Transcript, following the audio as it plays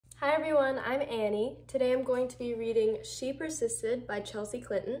Hi everyone, I'm Annie. Today I'm going to be reading She Persisted by Chelsea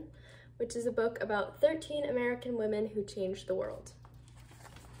Clinton, which is a book about 13 American women who changed the world.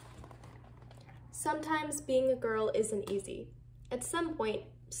 Sometimes being a girl isn't easy. At some point,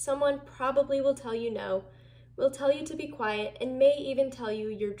 someone probably will tell you no, will tell you to be quiet, and may even tell you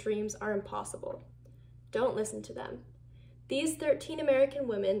your dreams are impossible. Don't listen to them. These 13 American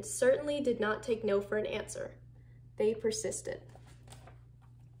women certainly did not take no for an answer. They persisted.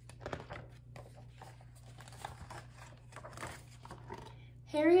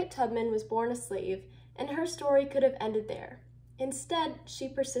 Harriet Tubman was born a slave, and her story could have ended there. Instead, she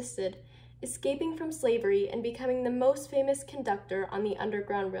persisted, escaping from slavery and becoming the most famous conductor on the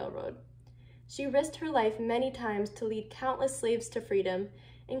Underground Railroad. She risked her life many times to lead countless slaves to freedom,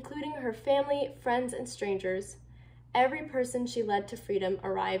 including her family, friends, and strangers. Every person she led to freedom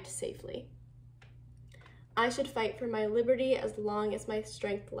arrived safely. I should fight for my liberty as long as my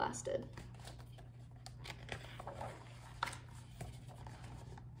strength lasted.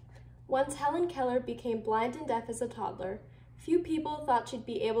 Once Helen Keller became blind and deaf as a toddler, few people thought she'd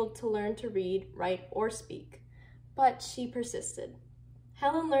be able to learn to read, write, or speak. But she persisted.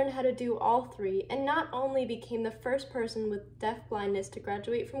 Helen learned how to do all three and not only became the first person with deaf blindness to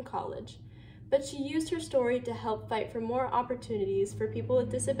graduate from college, but she used her story to help fight for more opportunities for people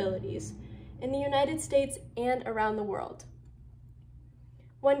with disabilities in the United States and around the world.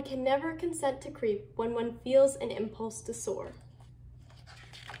 One can never consent to creep when one feels an impulse to soar.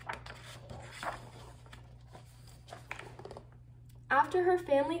 After her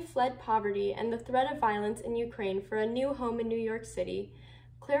family fled poverty and the threat of violence in Ukraine for a new home in New York City,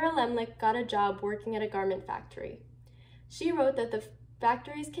 Clara Lemlich got a job working at a garment factory. She wrote that the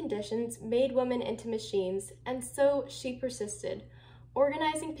factory's conditions made women into machines, and so she persisted,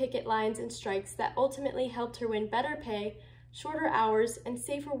 organizing picket lines and strikes that ultimately helped her win better pay, shorter hours, and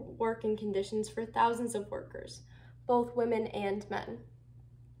safer working conditions for thousands of workers, both women and men.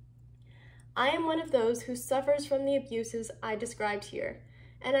 I am one of those who suffers from the abuses I described here,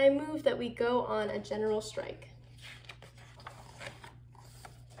 and I move that we go on a general strike.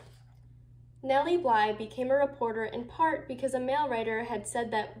 Nellie Bly became a reporter in part because a male writer had said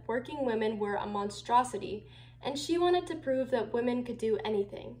that working women were a monstrosity, and she wanted to prove that women could do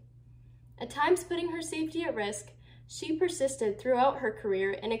anything. At times putting her safety at risk, she persisted throughout her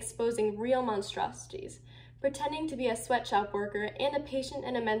career in exposing real monstrosities, pretending to be a sweatshop worker and a patient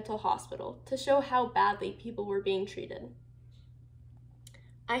in a mental hospital to show how badly people were being treated.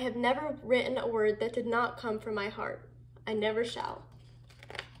 I have never written a word that did not come from my heart. I never shall.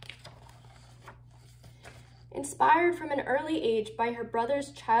 Inspired from an early age by her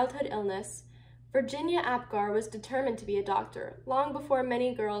brother's childhood illness, Virginia Apgar was determined to be a doctor, long before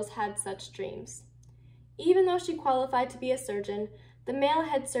many girls had such dreams. Even though she qualified to be a surgeon, the male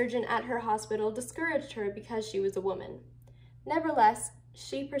head surgeon at her hospital discouraged her because she was a woman. Nevertheless,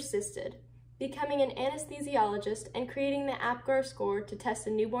 she persisted, becoming an anesthesiologist and creating the Apgar score to test a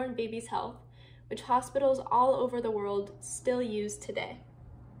newborn baby's health, which hospitals all over the world still use today.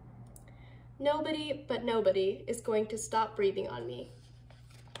 Nobody but nobody is going to stop breathing on me.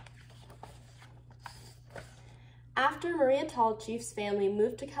 After Maria Tallchief's family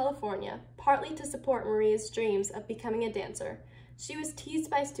moved to California, partly to support Maria's dreams of becoming a dancer, she was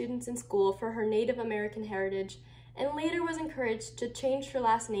teased by students in school for her Native American heritage and later was encouraged to change her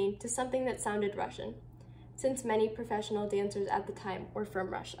last name to something that sounded Russian, since many professional dancers at the time were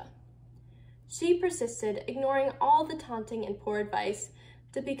from Russia. She persisted, ignoring all the taunting and poor advice,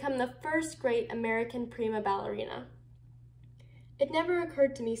 to become the first great American prima ballerina. It never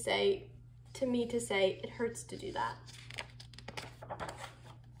occurred to me to say it hurts to do that.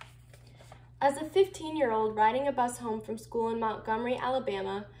 As a 15-year-old riding a bus home from school in Montgomery,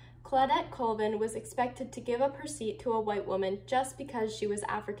 Alabama, Claudette Colvin was expected to give up her seat to a white woman just because she was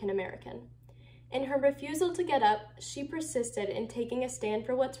African American. In her refusal to get up, she persisted in taking a stand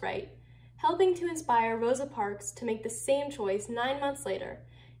for what's right, helping to inspire Rosa Parks to make the same choice 9 months later,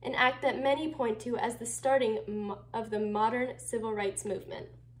 an act that many point to as the starting of the modern civil rights movement.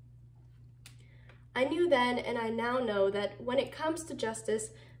 I knew then, and I now know, that when it comes to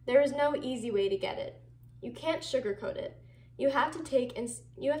justice, there is no easy way to get it. You can't sugarcoat it. You have to take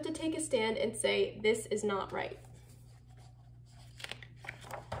a stand and say, this is not right.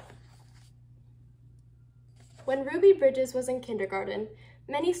 When Ruby Bridges was in kindergarten,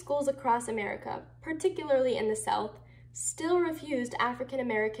 many schools across America, particularly in the South, still refused African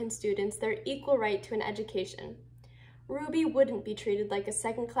American students their equal right to an education. Ruby wouldn't be treated like a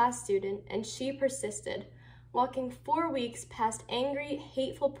second-class student, and she persisted, walking 4 weeks past angry,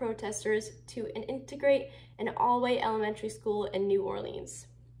 hateful protesters to integrate an all-white elementary school in New Orleans.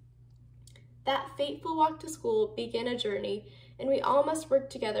 That fateful walk to school began a journey, and we all must work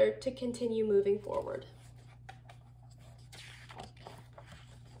together to continue moving forward.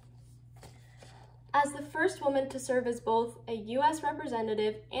 As the first woman to serve as both a U.S.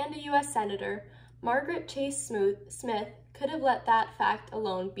 representative and a U.S. senator, Margaret Chase Smith could have let that fact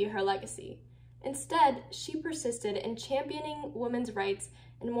alone be her legacy. Instead, she persisted in championing women's rights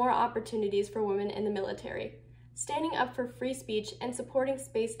and more opportunities for women in the military, standing up for free speech and supporting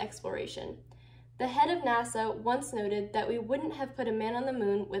space exploration. The head of NASA once noted that we wouldn't have put a man on the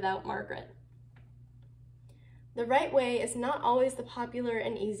moon without Margaret. The right way is not always the popular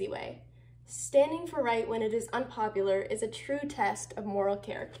and easy way. Standing for right when it is unpopular is a true test of moral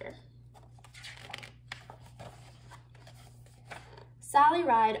character. Sally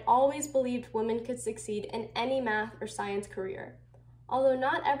Ride always believed women could succeed in any math or science career. Although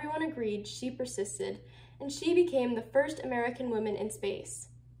not everyone agreed, she persisted, and she became the first American woman in space.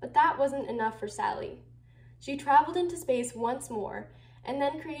 But that wasn't enough for Sally. She traveled into space once more, and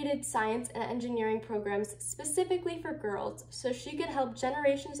then created science and engineering programs specifically for girls so she could help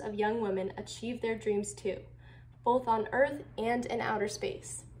generations of young women achieve their dreams too, both on Earth and in outer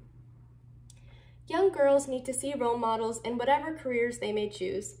space. Young girls need to see role models in whatever careers they may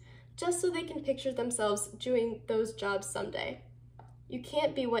choose, just so they can picture themselves doing those jobs someday. You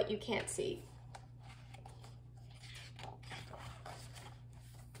can't be what you can't see.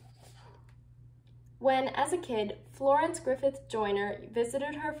 When, as a kid, Florence Griffith Joyner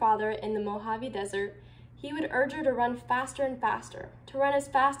visited her father in the Mojave Desert, he would urge her to run faster and faster, to run as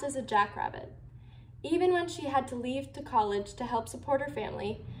fast as a jackrabbit. Even when she had to leave to college to help support her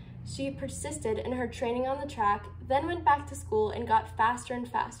family, she persisted in her training on the track, then went back to school and got faster and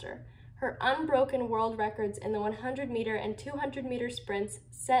faster. Her unbroken world records in the 100-meter and 200-meter sprints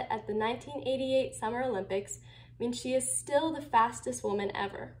set at the 1988 Summer Olympics mean she is still the fastest woman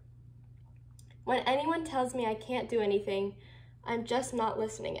ever. When anyone tells me I can't do anything, I'm just not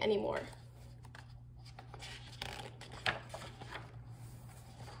listening anymore.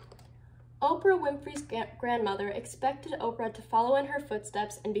 Oprah Winfrey's grandmother expected Oprah to follow in her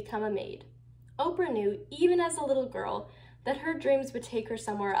footsteps and become a maid. Oprah knew, even as a little girl, that her dreams would take her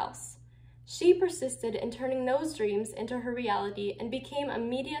somewhere else. She persisted in turning those dreams into her reality and became a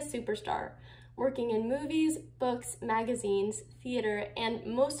media superstar, working in movies, books, magazines, theater, and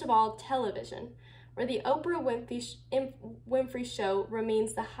most of all, television, where the Oprah Winfrey Show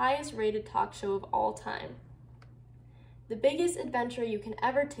remains the highest rated talk show of all time. The biggest adventure you can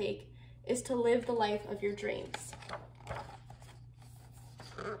ever take is to live the life of your dreams.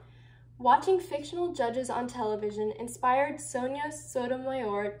 Watching fictional judges on television inspired Sonia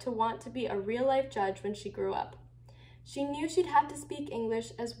Sotomayor to want to be a real-life judge when she grew up. She knew she'd have to speak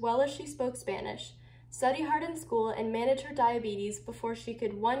English as well as she spoke Spanish, study hard in school, and manage her diabetes before she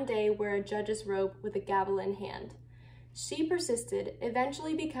could one day wear a judge's robe with a gavel in hand. She persisted,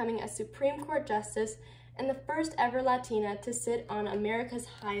 eventually becoming a Supreme Court justice and the first ever Latina to sit on America's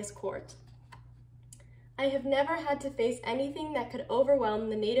highest court. I have never had to face anything that could overwhelm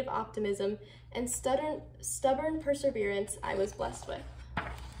the native optimism and stubborn perseverance I was blessed with.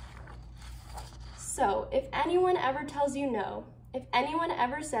 So, if anyone ever tells you no, if anyone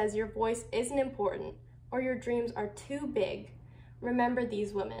ever says your voice isn't important or your dreams are too big, remember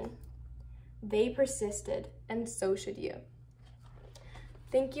these women. They persisted, and so should you.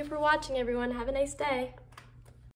 Thank you for watching, everyone. Have a nice day.